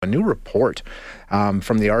A new report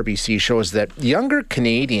from the RBC shows that younger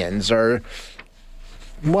Canadians are,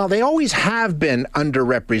 well, they always have been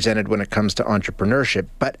underrepresented when it comes to entrepreneurship,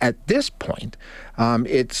 but at this point,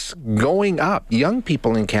 it's going up. Young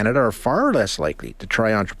people in Canada are far less likely to try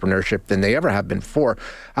entrepreneurship than they ever have been before.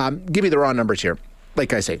 Give you the raw numbers here.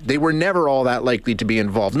 Like I say, they were never all that likely to be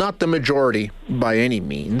involved. Not the majority by any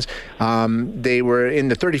means. They were in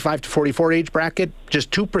the 35 to 44 age bracket. Just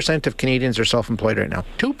 2% of Canadians are self-employed right now.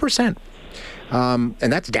 2%. And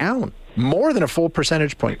that's down more than a full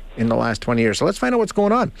percentage point in the last 20 years. So let's find out what's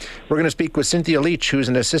going on. We're going to speak with Cynthia Leach, who's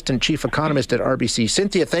an assistant chief economist at RBC.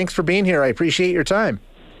 Cynthia, thanks for being here. I appreciate your time.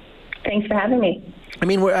 Thanks for having me. I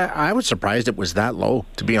mean, I was surprised it was that low,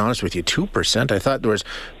 to be honest with you, 2%. I thought there was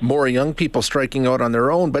more young people striking out on their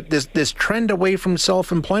own, but this trend away from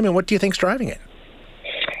self-employment, what do you think's driving it?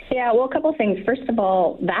 Yeah, well, a couple of things. First of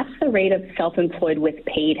all, that's the rate of self-employed with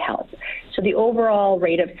paid help. So the overall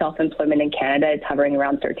rate of self-employment in Canada is hovering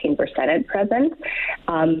around 13% at present.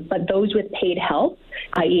 But those with paid help,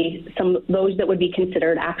 i.e. those that would be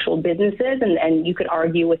considered actual businesses and you could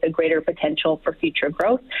argue with a greater potential for future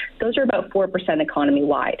growth, those are about 4%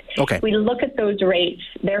 economy-wide. Okay. If we look at those rates,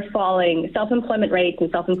 they're falling. Self-employment rates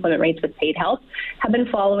and self-employment rates with paid help have been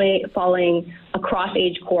falling across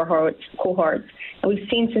age cohorts. And we've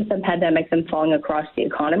seen since the pandemic them falling across the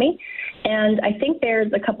economy. And I think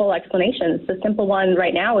there's a couple explanations. The simple one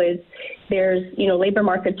right now is labor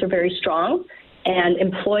markets are very strong and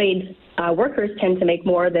employed workers tend to make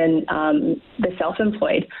more than the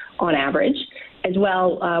self-employed on average. As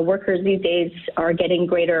well, workers these days are getting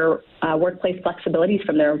greater workplace flexibilities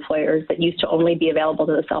from their employers that used to only be available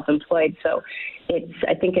to the self-employed. So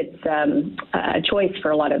I think it's a choice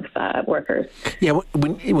for a lot of workers. Yeah,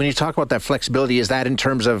 when you talk about that flexibility, is that in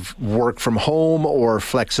terms of work from home or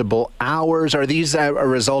flexible hours? Are these a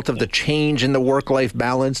result of the change in the work-life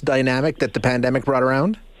balance dynamic that the pandemic brought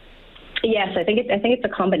around? Yes, I think it's a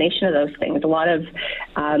combination of those things. A lot of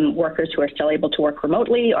workers who are still able to work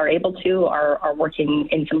remotely are working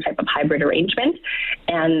in some type of hybrid arrangement,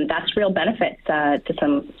 and that's real benefit to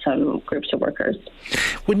some groups of workers.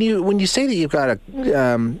 When you say that you've got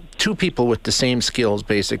two people with the same skills,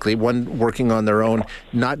 basically, one working on their own,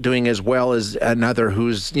 not doing as well as another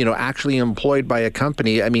who's actually employed by a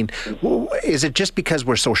company. I mean, is it just because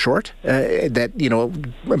we're so short that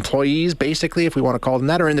employees, basically, if we want to call them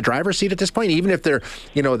that, are in the driver's seat at this point? Even if they're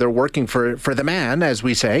working for the man, as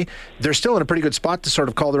we say, they're still in a pretty good spot to sort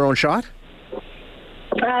of call their own shot?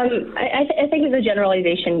 I think as a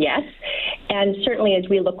generalization, yes. And certainly as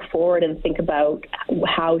we look forward and think about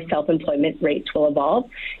how self-employment rates will evolve,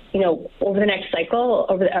 over the next cycle,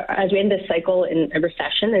 as we end this cycle in a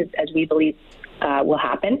recession, as we believe will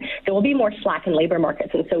happen, there will be more slack in labor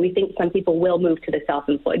markets. And so we think some people will move to the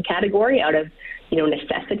self-employed category out of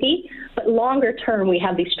necessity. But longer term, we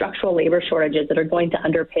have these structural labor shortages that are going to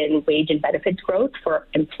underpin wage and benefits growth for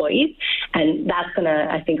employees. And that's going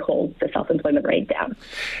to, I think, hold the self-employment rate down.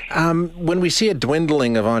 When we see a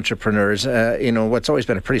dwindling of entrepreneurs, what's always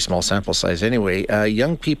been a pretty small sample size anyway,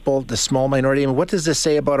 young people, the small minority, what does this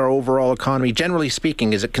say about our overall economy? Generally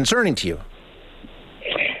speaking, is it concerning to you?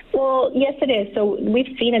 Well, yes, it is. So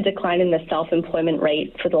we've seen a decline in the self-employment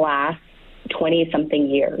rate for the last 20-something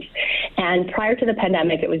years. And prior to the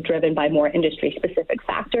pandemic, it was driven by more industry-specific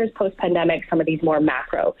factors. Post-pandemic, some of these more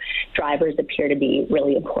macro drivers appear to be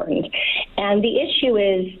really important. And the issue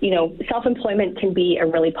is, self-employment can be a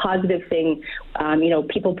really positive thing,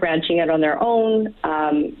 people branching out on their own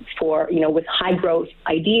with high growth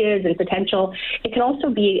ideas and potential. It can also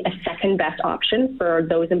be a second best option for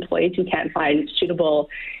those employees who can't find suitable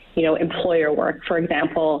employer work. For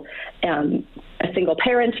example, a single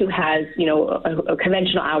parent who has, a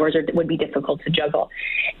conventional hours would be difficult to juggle.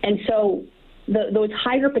 And so those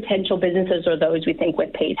higher potential businesses are those we think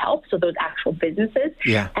with paid help, so those actual businesses.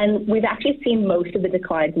 Yeah. And we've actually seen most of the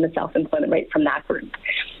declines in the self-employment rate from that group.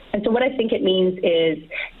 And so what I think it means is,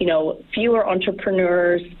 fewer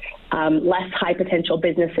entrepreneurs, less high potential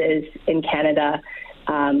businesses in Canada,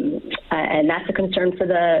 and that's a concern for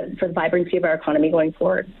the vibrancy of our economy going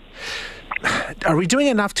forward. Are we doing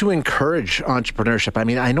enough to encourage entrepreneurship? I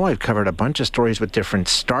mean, I know I've covered a bunch of stories with different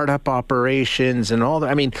startup operations and all that.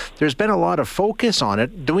 I mean, there's been a lot of focus on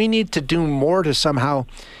it. Do we need to do more to somehow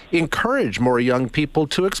encourage more young people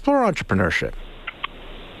to explore entrepreneurship?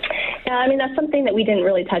 Yeah, I mean, that's something that we didn't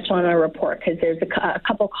really touch on in our report because there's a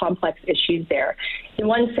couple complex issues there. In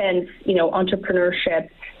one sense, entrepreneurship,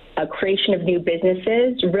 creation of new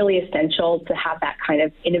businesses, really essential to have that kind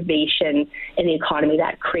of innovation in the economy,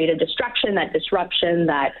 that creative destruction, that disruption,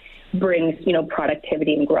 that brings,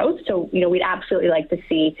 productivity and growth. So, we'd absolutely like to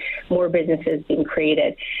see more businesses being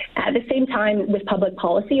created. At the same time, with public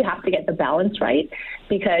policy, you have to get the balance right,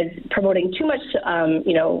 because promoting too much,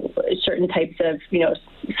 certain types of,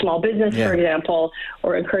 small business, for example,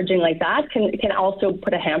 or encouraging like that can also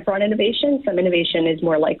put a hamper on innovation. Some innovation is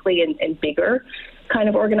more likely in bigger kind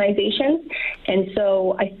of organizations. And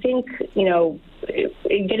so I think,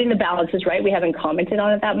 getting the balances right, we haven't commented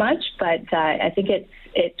on it that much, but I think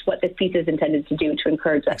it's what this piece is intended to do, to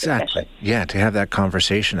encourage that discussion. Yeah, to have that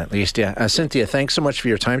conversation at least. Yeah. Cynthia, thanks so much for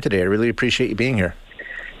your time today. I really appreciate you being here.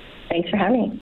 Thanks for having me.